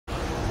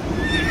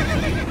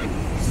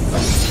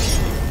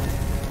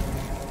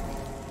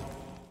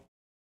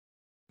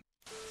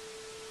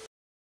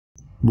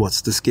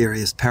What's the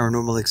scariest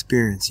paranormal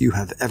experience you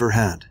have ever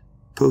had?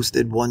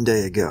 Posted one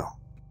day ago.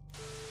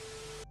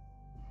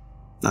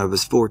 I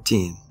was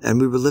 14,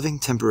 and we were living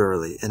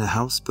temporarily in a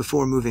house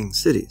before moving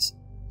cities.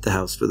 The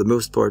house for the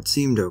most part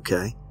seemed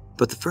okay,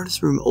 but the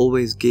furnace room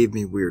always gave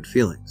me weird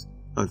feelings.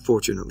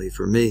 Unfortunately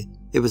for me,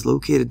 it was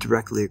located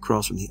directly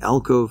across from the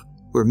alcove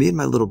where me and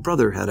my little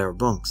brother had our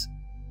bunks.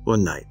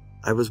 One night,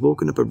 I was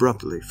woken up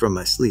abruptly from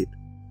my sleep.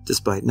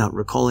 Despite not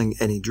recalling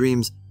any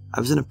dreams, I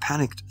was in a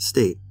panicked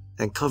state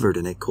and covered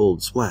in a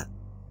cold sweat.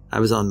 I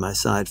was on my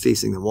side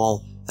facing the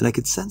wall, and I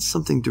could sense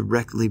something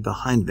directly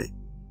behind me.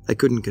 I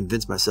couldn't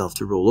convince myself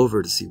to roll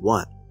over to see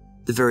what.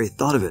 The very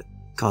thought of it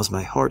caused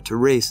my heart to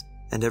race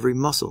and every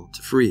muscle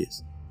to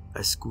freeze.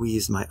 I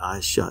squeezed my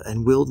eyes shut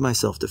and willed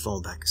myself to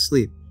fall back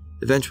asleep.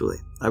 Eventually,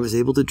 I was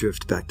able to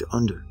drift back to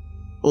under,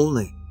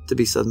 only to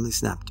be suddenly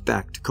snapped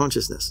back to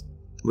consciousness.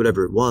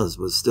 Whatever it was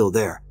still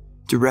there,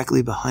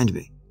 directly behind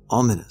me,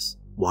 ominous,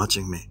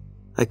 watching me.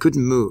 I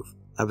couldn't move.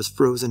 I was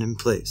frozen in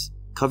place,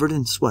 covered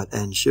in sweat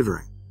and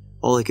shivering.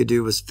 All I could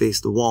do was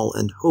face the wall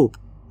and hope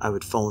I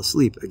would fall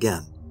asleep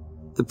again.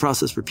 The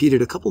process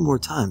repeated a couple more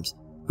times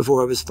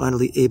before I was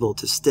finally able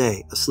to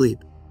stay asleep.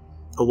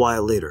 A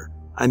while later,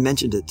 I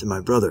mentioned it to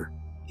my brother.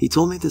 He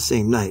told me the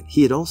same night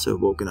he had also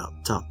woken up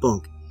top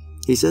bunk.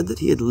 He said that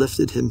he had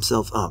lifted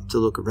himself up to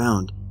look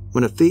around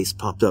when a face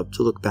popped up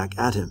to look back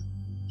at him.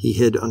 He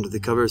hid under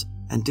the covers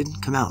and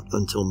didn't come out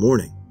until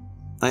morning.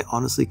 I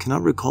honestly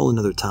cannot recall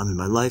another time in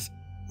my life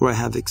where I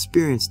have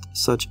experienced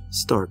such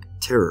stark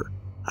terror.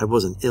 I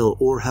wasn't ill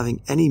or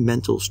having any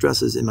mental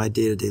stresses in my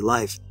day-to-day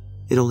life.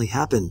 It only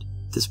happened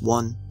this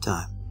one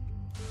time.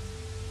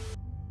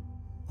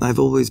 I've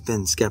always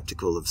been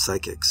skeptical of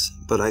psychics,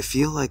 but I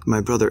feel like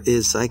my brother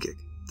is psychic.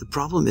 The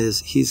problem is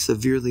he's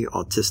severely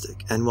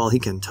autistic, and while he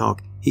can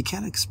talk, he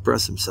can't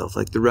express himself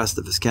like the rest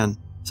of us can,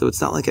 so it's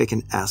not like I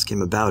can ask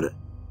him about it.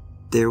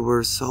 There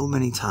were so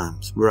many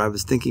times where I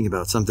was thinking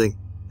about something,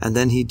 and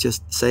then he'd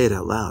just say it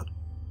out loud.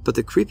 But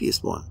the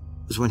creepiest one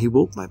was when he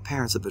woke my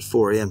parents up at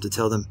 4 a.m. to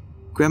tell them,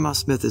 "Grandma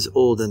Smith is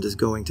old and is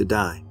going to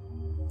die."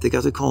 They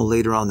got a call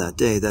later on that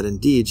day that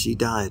indeed she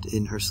died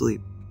in her sleep.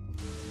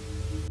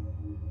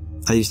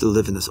 I used to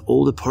live in this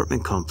old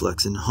apartment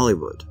complex in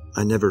Hollywood.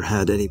 I never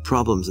had any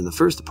problems in the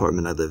first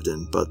apartment I lived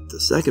in, but the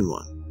second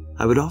one,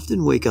 I would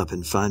often wake up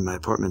and find my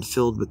apartment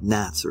filled with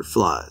gnats or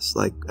flies.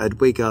 Like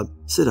I'd wake up,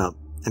 sit up,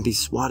 and be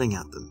swatting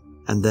at them.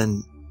 And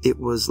then it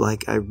was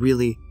like I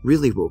really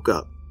woke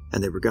up,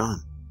 and they were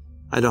gone.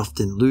 I'd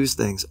often lose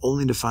things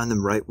only to find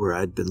them right where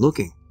I'd been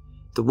looking.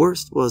 The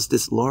worst was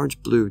this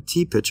large blue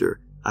tea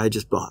pitcher I had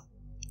just bought.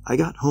 I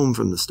got home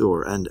from the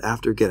store, and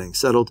after getting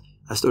settled,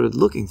 I started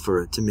looking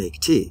for it to make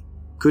tea.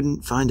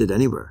 Couldn't find it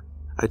anywhere.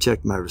 I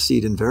checked my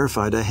receipt and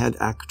verified I had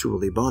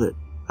actually bought it.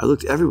 I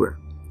looked everywhere,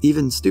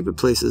 even stupid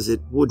places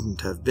it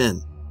wouldn't have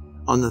been.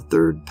 On the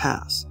third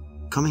pass,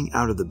 coming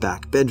out of the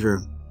back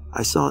bedroom,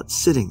 I saw it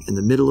sitting in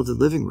the middle of the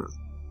living room.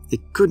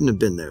 It couldn't have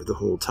been there the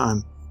whole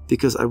time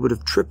because I would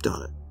have tripped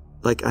on it.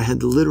 Like I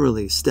had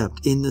literally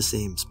stepped in the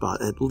same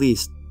spot at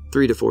least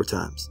 3 to 4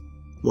 times.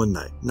 One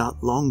night,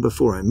 not long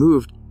before I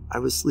moved, I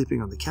was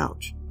sleeping on the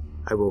couch.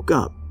 I woke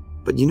up,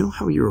 but you know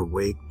how you're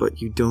awake but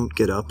you don't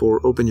get up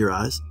or open your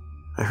eyes?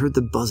 I heard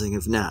the buzzing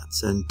of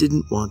gnats and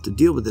didn't want to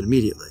deal with it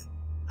immediately.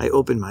 I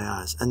opened my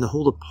eyes and the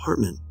whole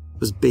apartment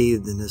was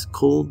bathed in this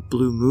cold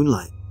blue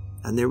moonlight,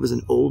 and there was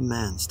an old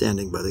man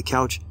standing by the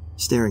couch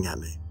staring at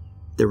me.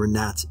 There were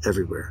gnats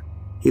everywhere.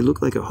 He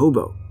looked like a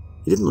hobo.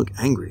 He didn't look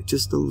angry,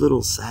 just a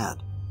little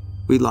sad.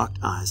 We locked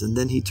eyes and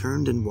then he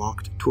turned and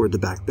walked toward the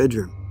back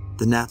bedroom.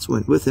 The gnats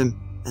went with him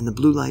and the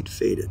blue light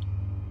faded.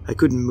 I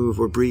couldn't move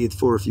or breathe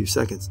for a few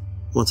seconds.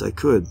 Once I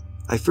could,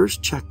 I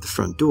first checked the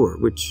front door,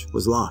 which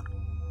was locked.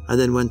 I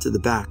then went to the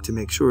back to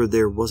make sure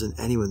there wasn't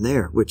anyone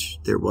there, which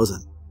there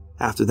wasn't.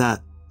 After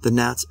that, the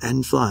gnats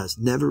and flies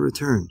never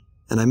returned,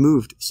 and I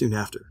moved soon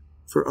after,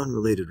 for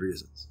unrelated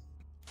reasons.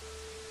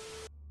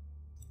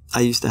 I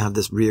used to have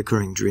this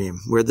reoccurring dream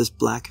where this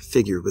black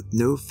figure with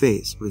no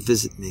face would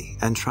visit me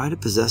and try to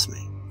possess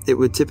me. It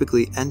would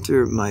typically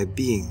enter my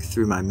being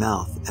through my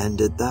mouth,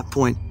 and at that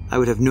point, I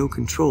would have no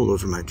control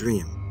over my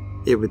dream.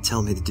 It would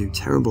tell me to do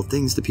terrible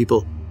things to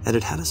people, and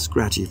it had a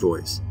scratchy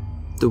voice.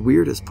 The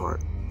weirdest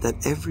part,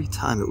 that every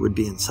time it would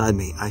be inside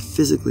me, I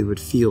physically would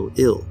feel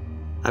ill.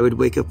 I would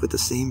wake up with the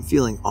same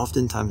feeling,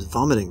 oftentimes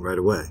vomiting right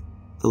away.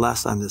 The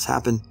last time this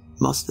happened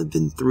must have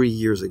been 3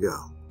 years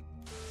ago.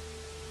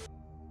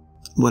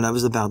 When I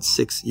was about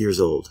 6 years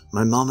old,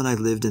 my mom and I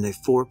lived in a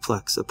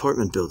 4-plex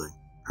apartment building.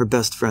 Her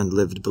best friend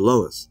lived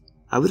below us.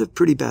 I would have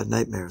pretty bad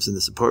nightmares in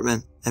this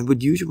apartment and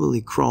would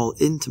usually crawl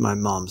into my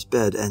mom's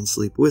bed and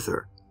sleep with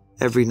her.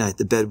 Every night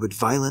the bed would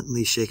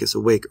violently shake us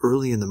awake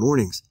early in the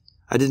mornings.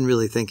 I didn't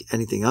really think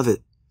anything of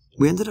it.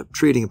 We ended up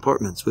trading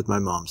apartments with my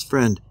mom's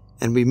friend,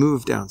 and we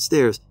moved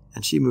downstairs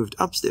and she moved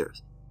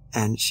upstairs.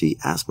 And she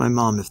asked my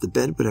mom if the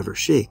bed would ever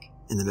shake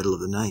in the middle of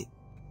the night.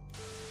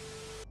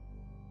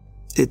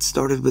 It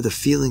started with a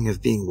feeling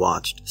of being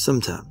watched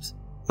sometimes.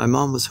 My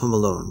mom was home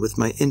alone with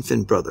my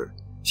infant brother.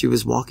 She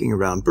was walking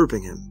around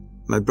burping him.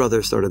 My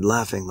brother started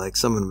laughing like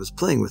someone was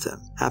playing with him.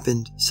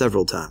 Happened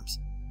several times.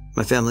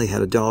 My family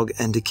had a dog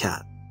and a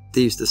cat.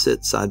 They used to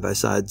sit side by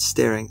side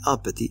staring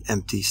up at the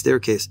empty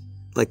staircase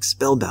like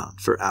spellbound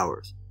for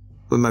hours.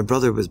 When my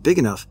brother was big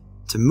enough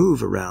to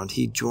move around,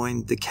 he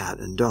joined the cat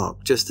and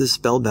dog, just as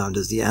spellbound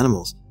as the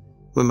animals.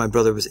 When my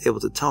brother was able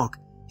to talk,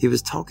 he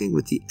was talking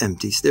with the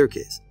empty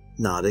staircase,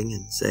 nodding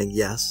and saying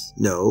yes,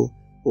 no,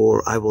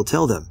 or I will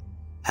tell them,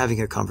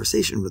 having a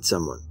conversation with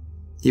someone.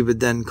 He would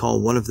then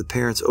call one of the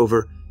parents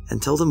over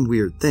and tell them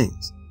weird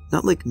things,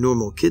 not like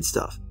normal kid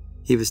stuff.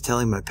 He was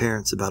telling my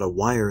parents about a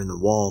wire in the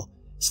wall,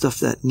 stuff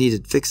that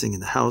needed fixing in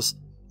the house,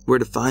 where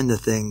to find the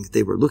thing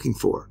they were looking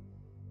for.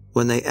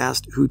 When they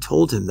asked who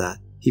told him that,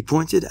 he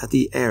pointed at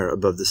the air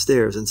above the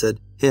stairs and said,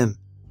 "Him."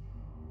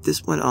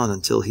 This went on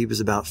until he was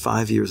about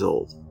 5 years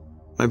old.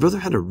 My brother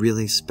had a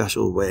really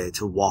special way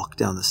to walk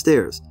down the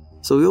stairs,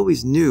 so we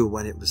always knew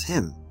when it was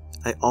him.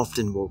 I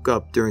often woke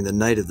up during the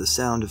night of the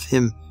sound of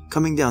him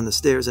coming down the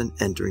stairs and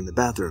entering the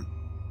bathroom.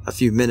 A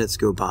few minutes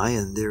go by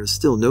and there is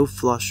still no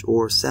flush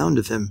or sound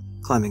of him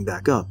climbing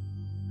back up.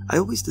 I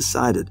always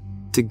decided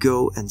to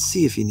go and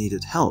see if he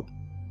needed help.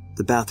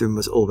 The bathroom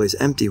was always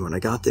empty when I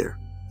got there.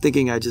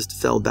 Thinking I just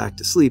fell back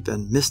to sleep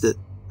and missed it,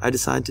 I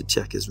decided to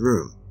check his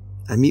room.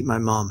 I meet my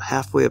mom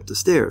halfway up the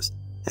stairs,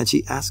 and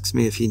she asks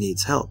me if he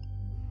needs help.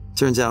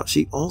 Turns out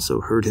she also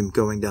heard him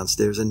going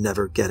downstairs and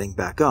never getting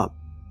back up.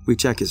 We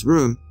check his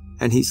room,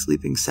 and he's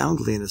sleeping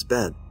soundly in his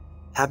bed.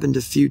 Happened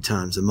a few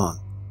times a month.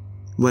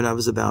 When I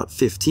was about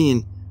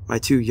 15, my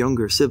two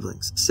younger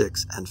siblings,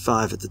 6 and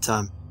 5 at the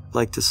time,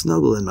 liked to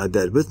snuggle in my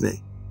bed with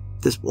me.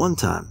 This one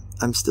time,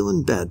 I'm still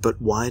in bed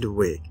but wide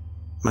awake.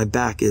 My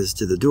back is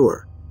to the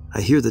door.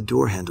 I hear the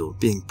door handle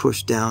being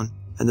pushed down,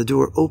 and the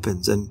door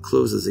opens and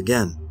closes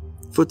again.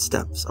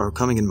 Footsteps are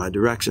coming in my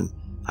direction.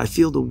 I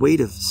feel the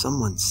weight of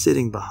someone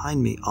sitting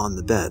behind me on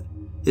the bed.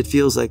 It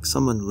feels like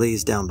someone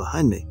lays down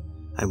behind me.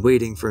 I'm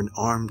waiting for an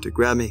arm to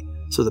grab me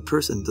so the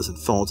person doesn't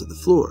fall to the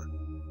floor.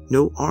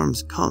 No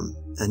arms come,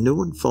 and no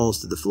one falls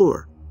to the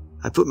floor.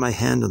 I put my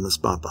hand on the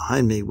spot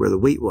behind me where the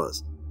weight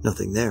was.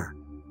 Nothing there.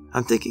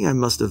 I'm thinking I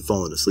must have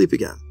fallen asleep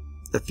again.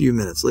 A few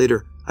minutes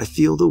later, I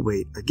feel the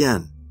weight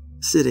again.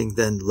 Sitting,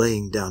 then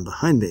laying down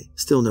behind me,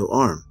 still no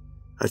arm.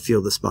 I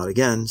feel the spot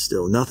again,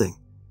 still nothing.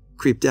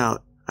 Creeped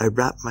out, I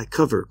wrap my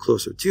cover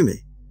closer to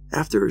me.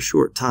 After a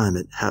short time,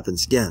 it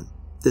happens again.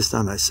 This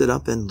time I sit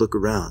up and look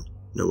around.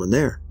 No one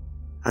there.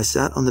 I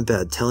sat on the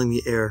bed telling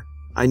the air,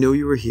 "I know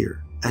you were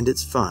here, and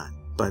it's fine,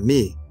 by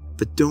me,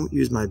 but don't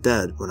use my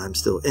bed when I'm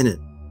still in it."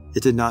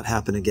 It did not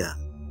happen again.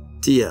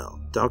 TL,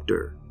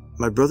 Doctor.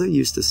 My brother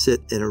used to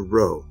sit in a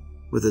row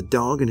with a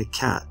dog and a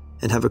cat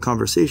and have a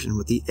conversation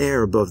with the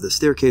air above the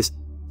staircase,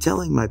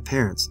 telling my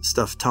parents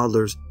stuff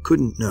toddlers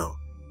couldn't know.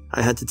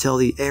 I had to tell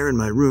the air in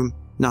my room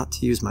not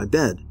to use my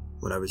bed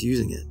when I was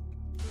using it.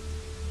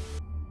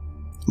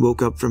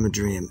 Woke up from a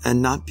dream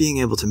and not being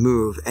able to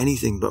move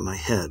anything but my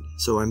head,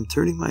 so I'm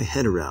turning my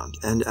head around,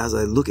 and as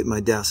I look at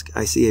my desk,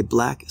 I see a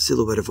black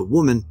silhouette of a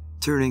woman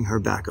turning her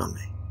back on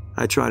me.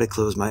 I try to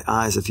close my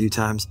eyes a few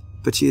times,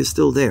 but she is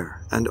still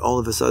there, and all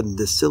of a sudden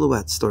this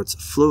silhouette starts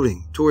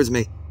floating towards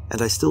me,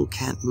 and I still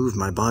can't move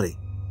my body.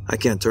 I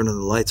can't turn on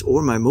the lights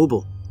or my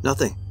mobile,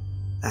 nothing.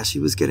 As she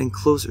was getting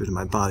closer to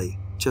my body,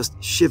 just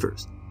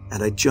shivers,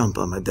 and I jump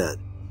on my bed.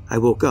 I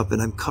woke up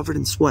and I'm covered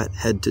in sweat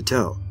head to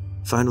toe.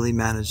 Finally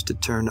managed to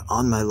turn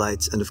on my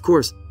lights, and of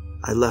course,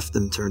 I left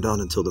them turned on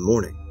until the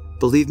morning.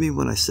 Believe me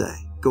when I say,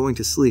 going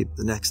to sleep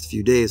the next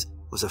few days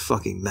was a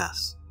fucking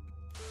mess.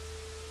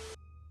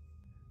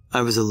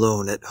 I was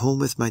alone at home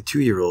with my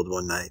 2-year-old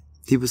one night.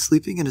 He was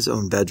sleeping in his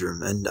own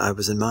bedroom, and I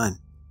was in mine.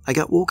 I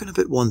got woken up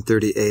at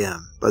 1:30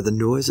 a.m. by the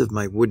noise of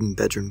my wooden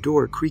bedroom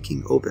door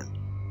creaking open.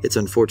 It's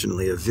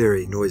unfortunately a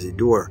very noisy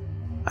door.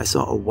 I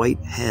saw a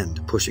white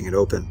hand pushing it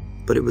open,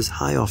 but it was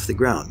high off the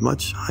ground,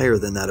 much higher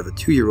than that of a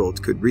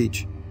 2-year-old could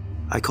reach.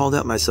 I called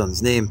out my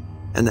son's name,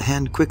 and the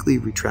hand quickly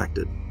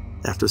retracted.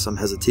 After some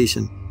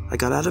hesitation, I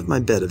got out of my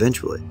bed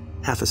eventually,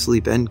 half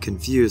asleep and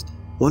confused,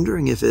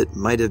 wondering if it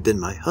might have been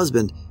my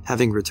husband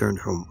having returned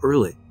home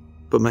early.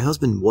 But my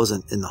husband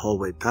wasn't in the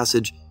hallway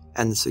passage,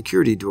 and the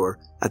security door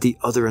at the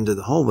other end of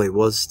the hallway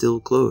was still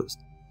closed.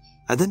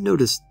 I then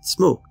noticed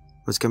smoke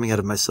was coming out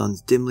of my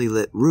son's dimly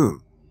lit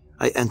room.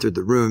 I entered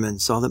the room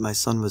and saw that my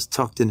son was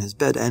tucked in his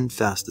bed and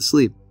fast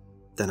asleep.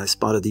 Then I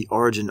spotted the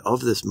origin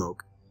of the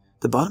smoke.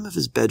 The bottom of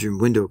his bedroom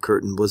window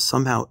curtain was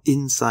somehow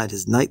inside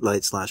his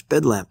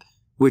nightlight/bed lamp,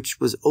 which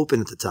was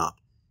open at the top,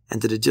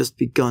 and it had just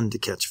begun to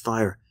catch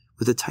fire,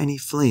 with a tiny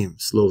flame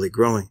slowly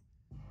growing.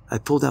 I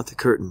pulled out the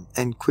curtain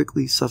and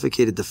quickly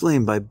suffocated the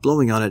flame by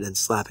blowing on it and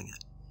slapping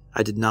it.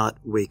 I did not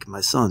wake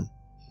my son.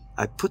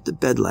 I put the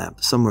bed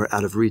lamp somewhere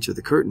out of reach of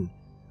the curtain.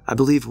 I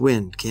believe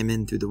wind came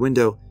in through the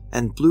window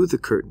and blew the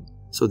curtain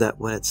so that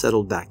when it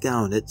settled back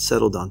down, it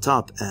settled on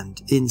top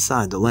and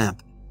inside the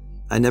lamp.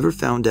 I never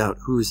found out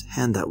whose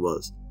hand that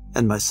was,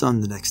 and my son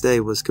the next day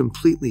was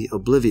completely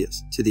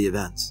oblivious to the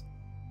events.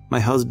 My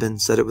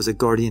husband said it was a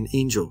guardian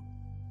angel.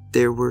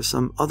 There were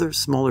some other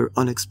smaller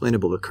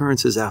unexplainable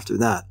occurrences after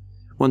that.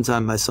 One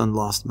time my son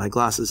lost my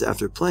glasses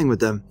after playing with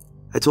them,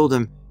 I told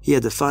him he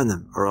had to find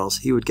them or else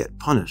he would get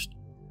punished.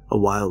 A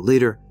while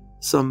later,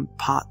 some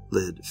pot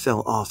lid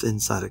fell off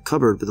inside a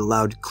cupboard with a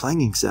loud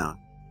clanging sound,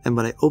 and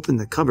when I opened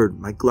the cupboard,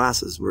 my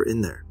glasses were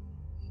in there.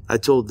 I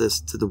told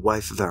this to the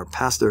wife of our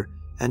pastor,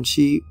 and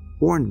she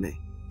warned me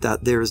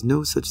that there is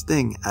no such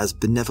thing as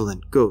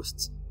benevolent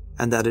ghosts,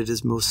 and that it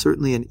is most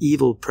certainly an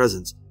evil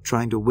presence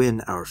trying to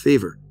win our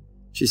favor.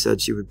 She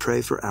said she would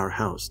pray for our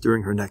house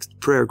during her next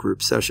prayer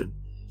group session.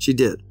 She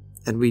did,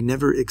 and we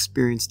never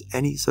experienced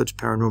any such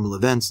paranormal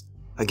events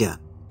again.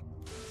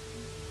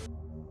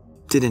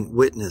 Didn't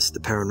witness the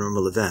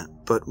paranormal event,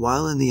 but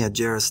while in the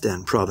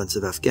Waziristan province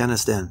of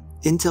Afghanistan,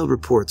 intel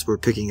reports were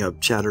picking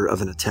up chatter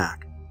of an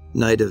attack.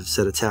 Night of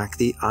said attack,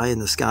 the eye in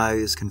the sky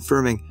is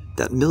confirming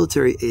that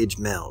military-age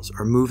males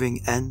are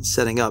moving and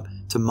setting up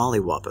to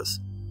mollywop us.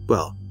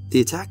 Well,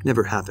 the attack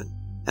never happened,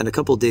 and a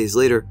couple days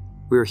later,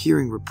 we are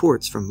hearing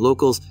reports from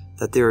locals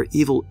that there are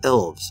evil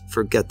elves,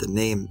 forget the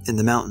name, in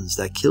the mountains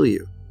that kill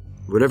you.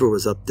 Whatever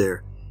was up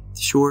there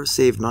sure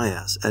saved my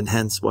ass, and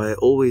hence why I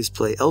always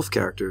play elf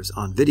characters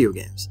on video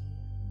games.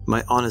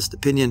 My honest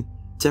opinion,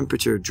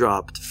 temperature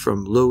dropped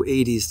from low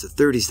 80s to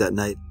 30s that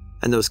night,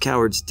 and those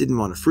cowards didn't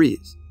want to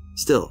freeze.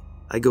 Still,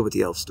 I go with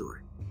the elf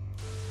story.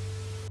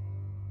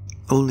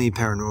 Only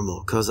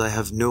paranormal, cause I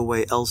have no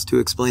way else to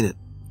explain it.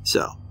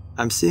 So,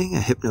 I'm seeing a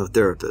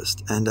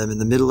hypnotherapist, and I'm in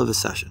the middle of a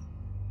session.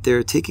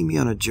 They're taking me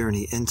on a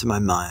journey into my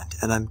mind,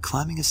 and I'm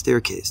climbing a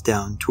staircase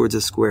down towards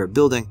a square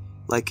building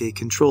like a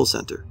control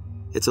center.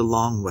 It's a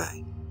long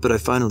way, but I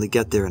finally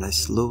get there and I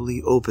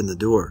slowly open the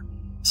door.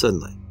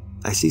 Suddenly,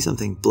 I see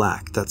something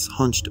black that's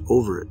hunched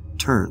over it,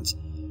 turns,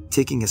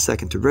 taking a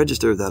second to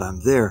register that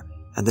I'm there,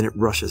 and then it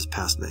rushes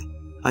past me.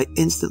 I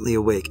instantly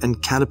awake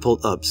and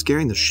catapult up,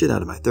 scaring the shit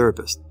out of my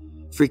therapist.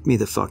 Freaked me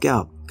the fuck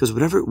out, because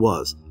whatever it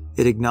was,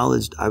 it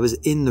acknowledged I was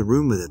in the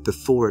room with it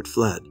before it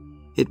fled.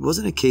 It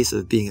wasn't a case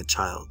of being a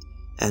child,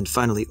 and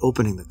finally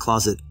opening the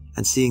closet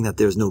and seeing that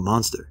there's no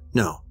monster.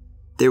 No,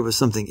 there was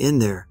something in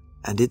there,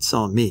 and it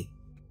saw me.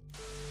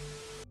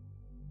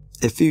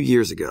 A few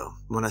years ago,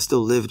 when I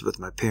still lived with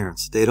my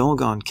parents, they had all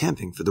gone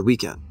camping for the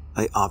weekend.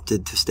 I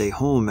opted to stay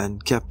home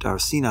and kept our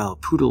senile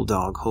poodle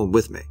dog home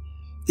with me.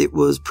 It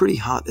was pretty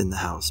hot in the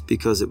house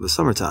because it was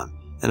summertime,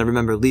 and I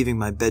remember leaving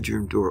my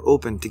bedroom door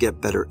open to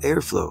get better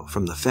airflow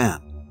from the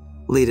fan.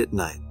 Late at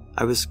night,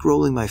 I was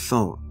scrolling my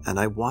phone and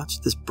I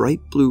watched this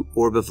bright blue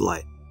orb of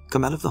light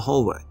come out of the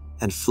hallway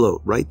and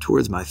float right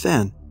towards my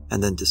fan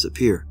and then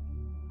disappear.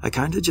 I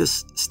kinda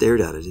just stared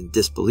at it in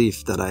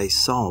disbelief that I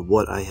saw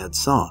what I had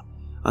saw,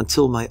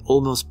 until my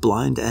almost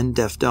blind and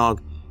deaf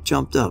dog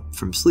jumped up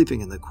from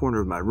sleeping in the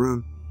corner of my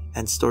room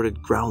and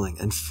started growling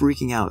and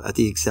freaking out at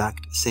the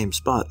exact same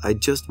spot I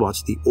just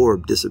watched the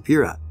orb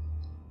disappear at.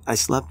 I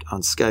slept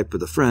on Skype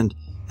with a friend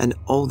and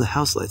all the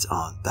house lights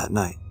on that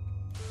night.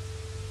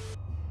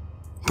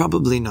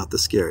 Probably not the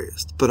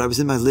scariest, but I was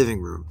in my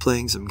living room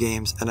playing some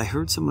games and I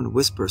heard someone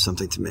whisper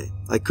something to me.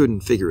 I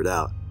couldn't figure it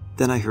out.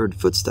 Then I heard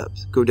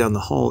footsteps go down the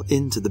hall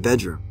into the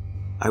bedroom.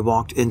 I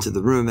walked into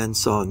the room and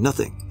saw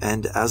nothing,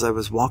 and as I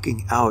was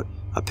walking out,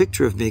 a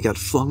picture of me got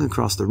flung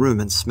across the room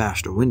and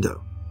smashed a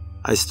window.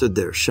 I stood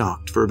there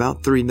shocked for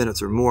about 3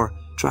 minutes or more,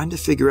 trying to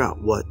figure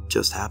out what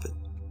just happened.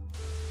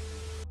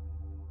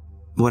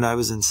 When I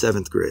was in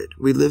 7th grade,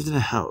 we lived in a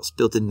house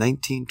built in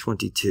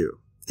 1922.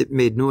 It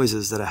made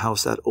noises that a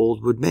house that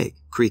old would make,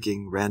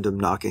 creaking, random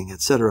knocking,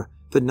 etc.,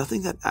 but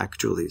nothing that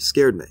actually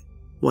scared me.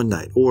 One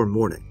night or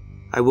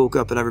morning, I woke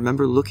up and I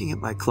remember looking at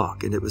my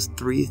clock and it was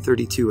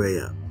 3:32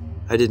 a.m.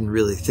 I didn't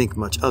really think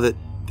much of it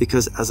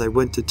because as I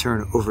went to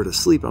turn over to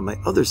sleep on my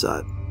other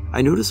side,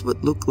 I noticed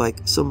what looked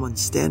like someone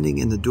standing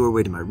in the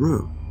doorway to my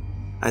room.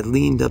 I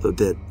leaned up a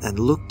bit and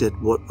looked at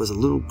what was a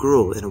little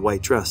girl in a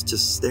white dress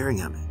just staring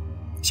at me.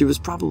 She was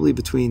probably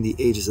between the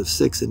ages of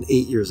 6 and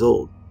 8 years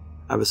old.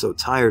 I was so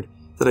tired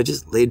that I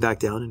just laid back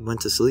down and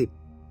went to sleep.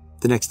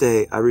 The next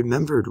day, I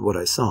remembered what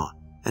I saw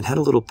and had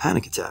a little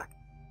panic attack.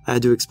 I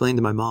had to explain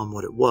to my mom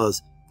what it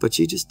was, but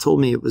she just told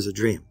me it was a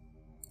dream.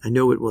 I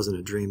know it wasn't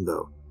a dream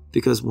though,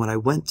 because when I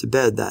went to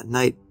bed that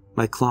night,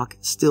 my clock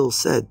still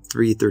said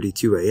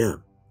 3:32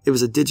 a.m. It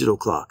was a digital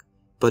clock,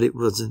 but it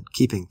wasn't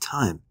keeping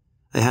time.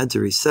 I had to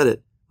reset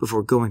it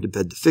before going to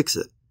bed to fix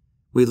it.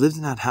 We lived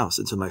in that house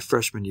until my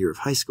freshman year of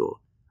high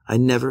school. I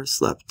never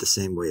slept the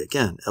same way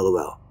again,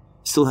 LOL.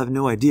 Still have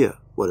no idea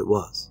what it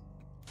was.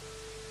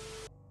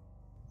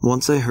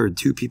 Once I heard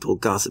 2 people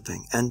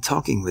gossiping and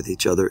talking with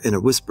each other in a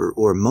whisper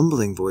or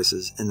mumbling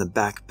voices in the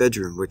back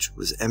bedroom, which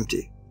was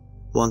empty.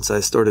 Once I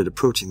started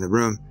approaching the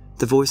room,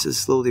 the voices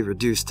slowly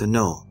reduced to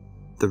null.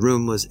 The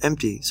room was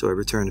empty, so I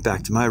returned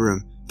back to my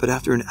room, but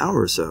after an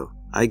hour or so,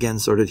 I again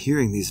started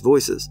hearing these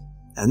voices,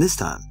 and this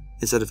time,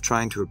 instead of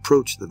trying to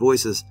approach the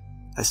voices,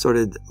 I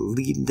started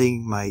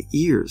leaning my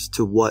ears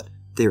to what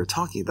they were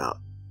talking about.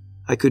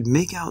 I could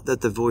make out that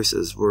the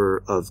voices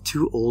were of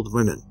 2 old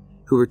women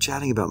who were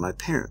chatting about my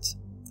parents.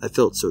 I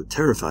felt so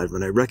terrified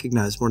when I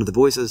recognized one of the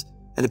voices,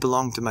 and it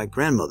belonged to my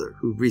grandmother,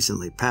 who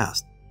recently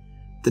passed.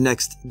 The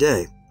next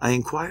day, I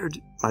inquired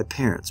my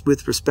parents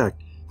with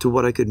respect to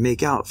what I could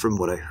make out from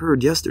what I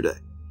heard yesterday,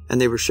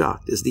 and they were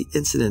shocked as the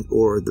incident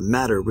or the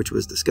matter which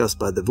was discussed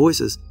by the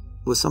voices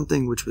was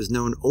something which was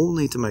known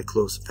only to my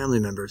close family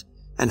members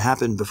and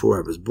happened before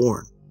I was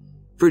born.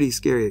 Pretty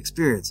scary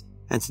experience,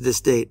 and to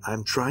this date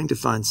I'm trying to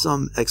find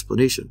some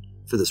explanation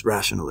for this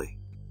rationally.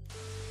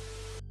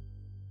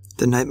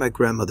 The night my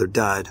grandmother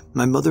died,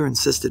 my mother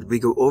insisted we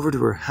go over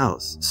to her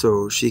house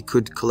so she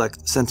could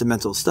collect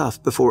sentimental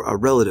stuff before our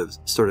relatives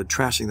started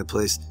trashing the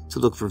place to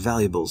look for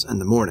valuables in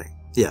the morning.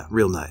 Yeah,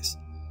 real nice.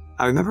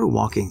 I remember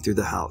walking through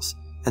the house,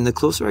 and the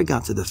closer I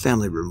got to the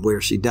family room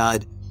where she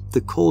died,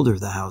 the colder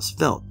the house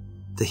felt.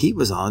 The heat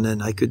was on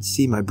and I could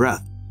see my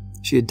breath.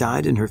 She had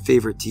died in her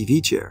favorite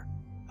TV chair.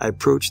 I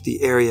approached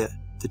the area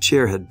the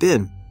chair had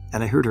been,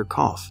 and I heard her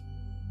cough.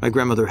 My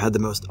grandmother had the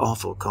most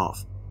awful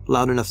cough,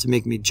 loud enough to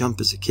make me jump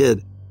as a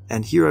kid,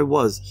 and here I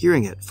was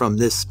hearing it from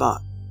this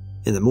spot.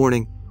 In the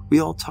morning, we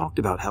all talked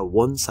about how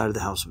one side of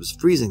the house was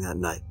freezing that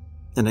night,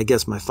 and I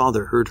guess my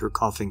father heard her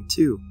coughing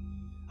too.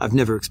 I've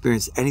never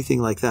experienced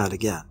anything like that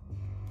again.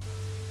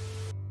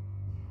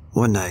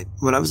 One night,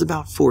 when I was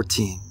about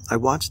 14, I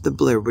watched the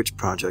Blair Witch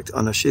Project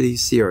on a shitty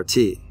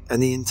CRT,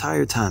 and the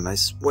entire time I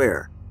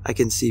swear I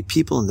can see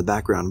people in the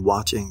background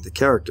watching the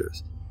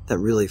characters. That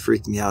really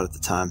freaked me out at the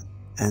time,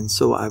 and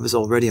so I was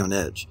already on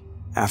edge.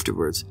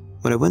 Afterwards,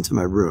 when I went to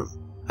my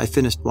room, I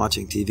finished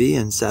watching TV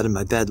and sat in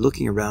my bed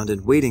looking around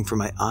and waiting for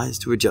my eyes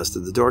to adjust to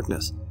the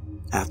darkness.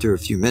 After a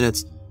few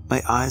minutes,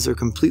 my eyes are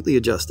completely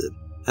adjusted,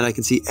 and I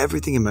can see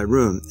everything in my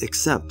room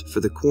except for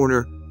the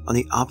corner on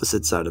the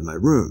opposite side of my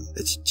room.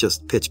 It's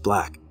just pitch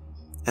black,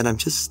 and I'm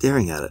just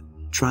staring at it,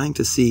 trying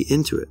to see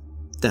into it.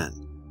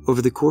 Then,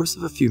 over the course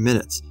of a few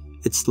minutes,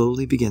 it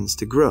slowly begins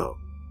to grow.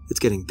 It's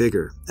getting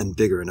bigger and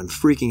bigger, and I'm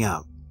freaking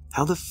out.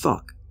 How the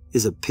fuck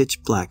is a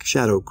pitch black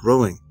shadow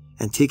growing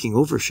and taking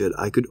over shit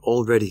I could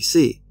already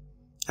see?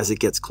 As it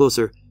gets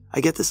closer,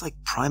 I get this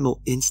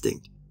primal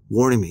instinct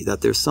warning me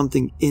that there's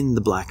something in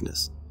the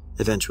blackness.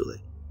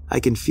 Eventually, I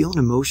can feel an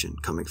emotion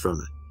coming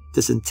from it,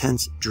 this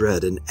intense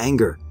dread and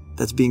anger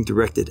that's being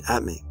directed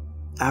at me.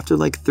 After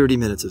 30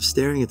 minutes of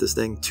staring at this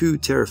thing, too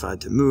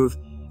terrified to move,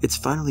 it's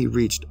finally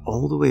reached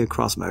all the way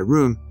across my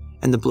room,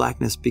 and the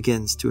blackness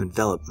begins to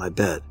envelop my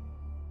bed.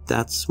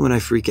 That's when I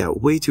freak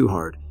out way too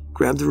hard,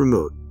 grab the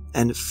remote,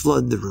 and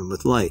flood the room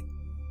with light.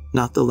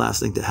 Not the last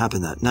thing to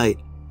happen that night,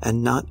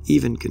 and not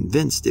even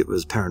convinced it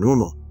was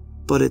paranormal,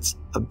 but it's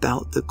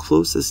about the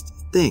closest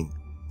thing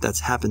that's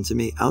happened to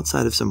me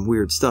outside of some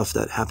weird stuff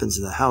that happens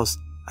in the house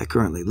I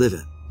currently live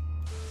in.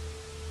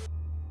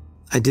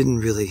 I didn't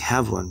really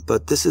have one,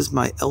 but this is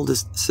my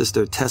eldest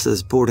sister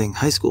Tessa's boarding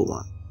high school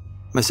one.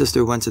 My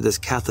sister went to this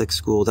Catholic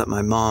school that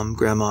my mom,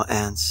 grandma,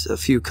 aunts, a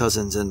few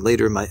cousins, and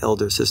later my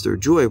elder sister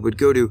Joy would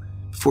go to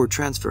before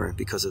transferring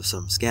because of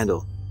some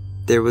scandal.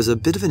 There was a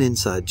bit of an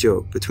inside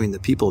joke between the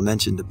people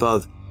mentioned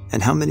above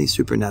and how many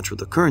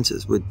supernatural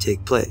occurrences would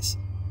take place.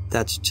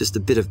 That's just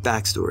a bit of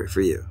backstory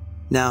for you.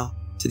 Now,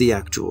 to the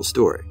actual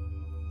story.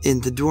 In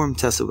the dorm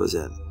Tessa was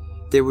in,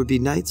 there would be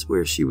nights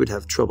where she would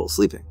have trouble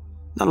sleeping.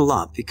 Not a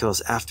lot,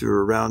 because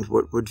after around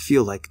what would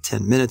feel like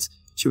 10 minutes,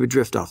 she would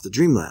drift off to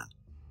dreamland.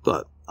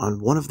 But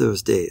on one of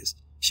those days,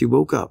 she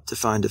woke up to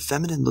find a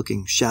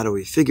feminine-looking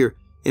shadowy figure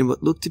in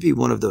what looked to be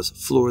one of those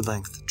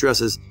floor-length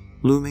dresses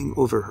looming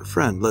over her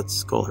friend,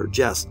 let's call her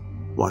Jess,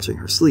 watching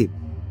her sleep.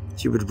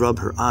 She would rub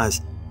her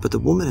eyes, but the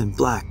woman in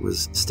black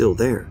was still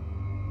there.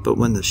 But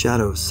when the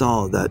shadow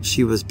saw that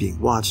she was being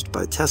watched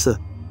by Tessa,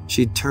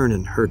 she'd turn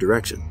in her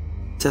direction.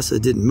 Tessa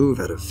didn't move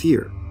out of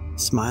fear,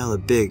 smile a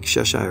big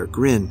Cheshire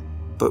grin,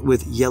 but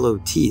with yellow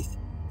teeth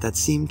that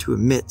seemed to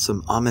emit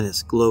some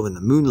ominous glow in the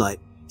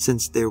moonlight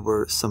since there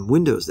were some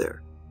windows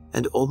there,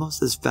 and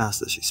almost as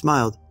fast as she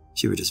smiled,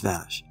 she would just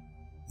vanish.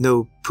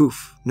 No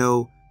poof,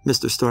 no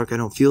Mr. Stark, I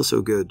don't feel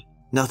so good,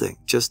 nothing,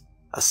 just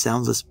a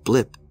soundless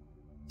blip.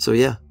 So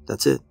yeah,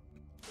 that's it.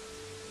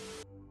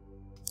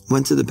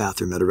 Went to the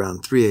bathroom at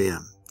around 3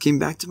 a.m., came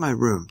back to my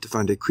room to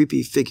find a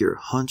creepy figure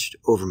hunched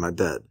over my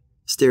bed,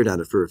 stared at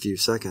it for a few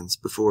seconds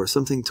before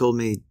something told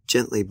me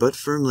gently but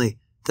firmly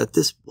that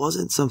this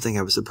wasn't something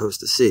I was supposed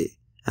to see,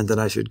 and that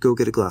I should go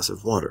get a glass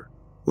of water.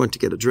 Went to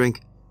get a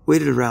drink,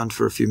 waited around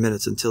for a few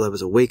minutes until I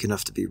was awake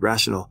enough to be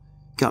rational,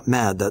 got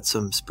mad that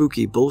some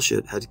spooky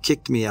bullshit had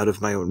kicked me out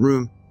of my own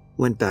room,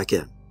 went back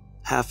in,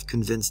 half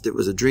convinced it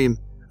was a dream,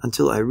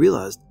 until I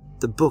realized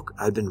the book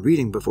I'd been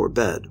reading before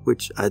bed,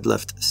 which I'd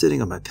left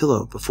sitting on my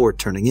pillow before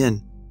turning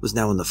in, was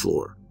now on the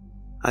floor.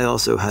 I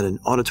also had an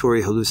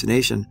auditory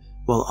hallucination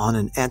while on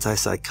an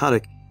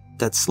antipsychotic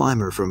that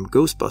Slimer from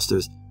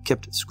Ghostbusters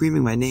kept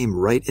screaming my name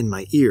right in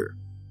my ear.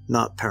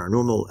 Not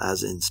paranormal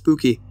as in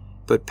spooky,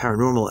 but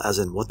paranormal as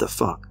in what the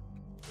fuck.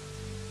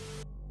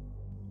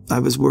 I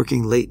was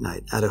working late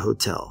night at a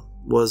hotel,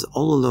 was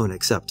all alone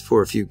except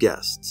for a few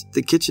guests.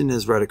 The kitchen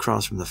is right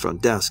across from the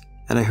front desk,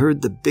 and I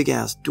heard the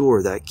big-ass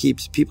door that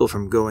keeps people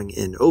from going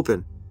in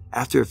open.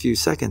 After a few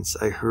seconds,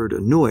 I heard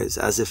a noise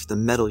as if the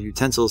metal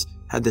utensils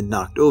had been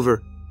knocked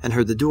over and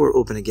heard the door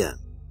open again.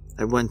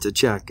 I went to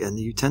check, and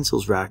the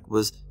utensils rack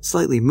was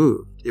slightly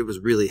moved. It was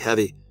really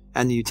heavy,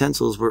 and the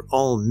utensils were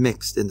all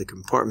mixed in the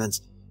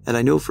compartments, and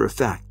I know for a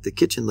fact the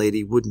kitchen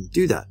lady wouldn't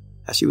do that.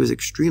 as she was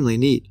extremely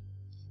neat.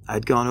 I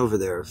had gone over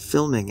there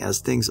filming as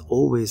things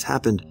always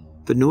happened,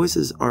 but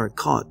noises aren't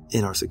caught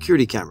in our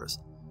security cameras.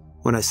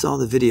 When I saw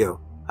the video,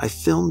 I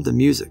filmed the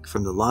music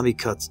from the lobby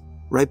cuts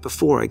right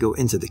before I go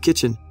into the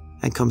kitchen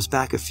and comes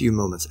back a few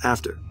moments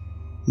after.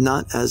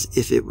 Not as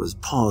if it was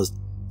paused,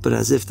 but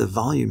as if the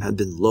volume had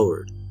been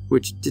lowered,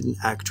 which didn't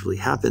actually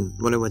happen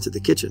when I went to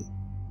the kitchen.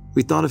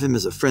 We thought of him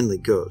as a friendly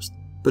ghost,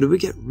 but it would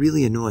get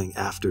really annoying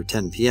after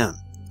 10 p.m.,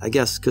 I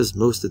guess because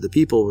most of the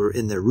people were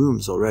in their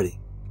rooms already.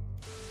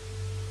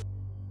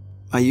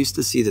 I used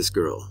to see this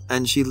girl,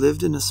 and she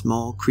lived in a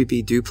small,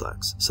 creepy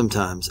duplex.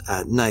 Sometimes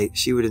at night,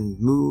 she would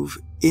move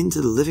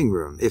into the living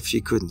room if she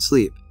couldn't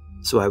sleep,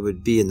 so I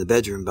would be in the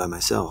bedroom by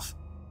myself.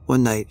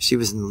 One night, she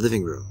was in the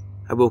living room.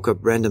 I woke up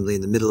randomly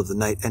in the middle of the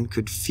night and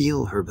could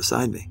feel her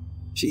beside me.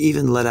 She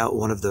even let out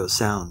one of those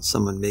sounds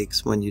someone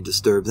makes when you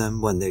disturb them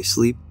when they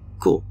sleep.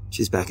 Cool,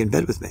 she's back in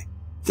bed with me.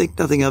 Think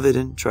nothing of it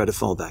and try to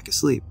fall back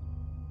asleep.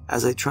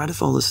 As I try to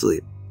fall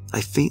asleep,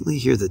 I faintly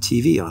hear the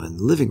TV on in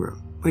the living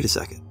room. Wait a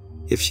second.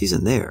 If she's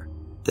in there,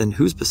 then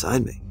who's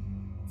beside me?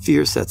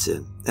 Fear sets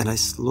in, and I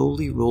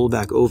slowly roll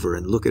back over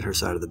and look at her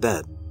side of the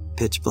bed.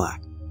 Pitch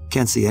black.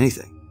 Can't see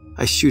anything.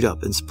 I shoot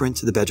up and sprint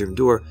to the bedroom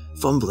door,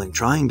 fumbling,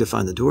 trying to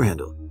find the door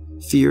handle.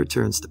 Fear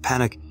turns to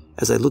panic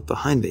as I look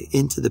behind me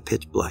into the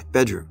pitch black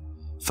bedroom.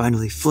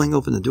 Finally fling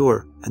open the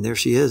door, and there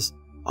she is,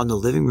 on the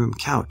living room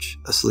couch,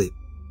 asleep.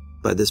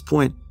 By this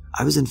point,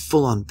 I was in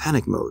full-on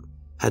panic mode.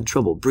 Had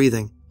trouble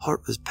breathing,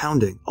 heart was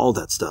pounding, all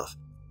that stuff.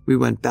 We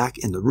went back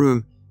in the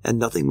room, and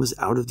nothing was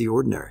out of the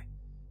ordinary.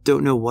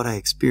 Don't know what I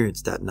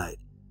experienced that night.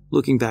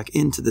 Looking back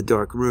into the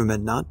dark room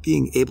and not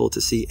being able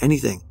to see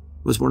anything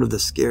was one of the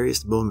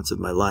scariest moments of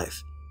my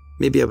life.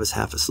 Maybe I was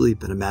half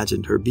asleep and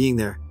imagined her being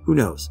there, who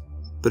knows,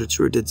 but it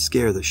sure did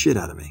scare the shit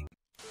out of me.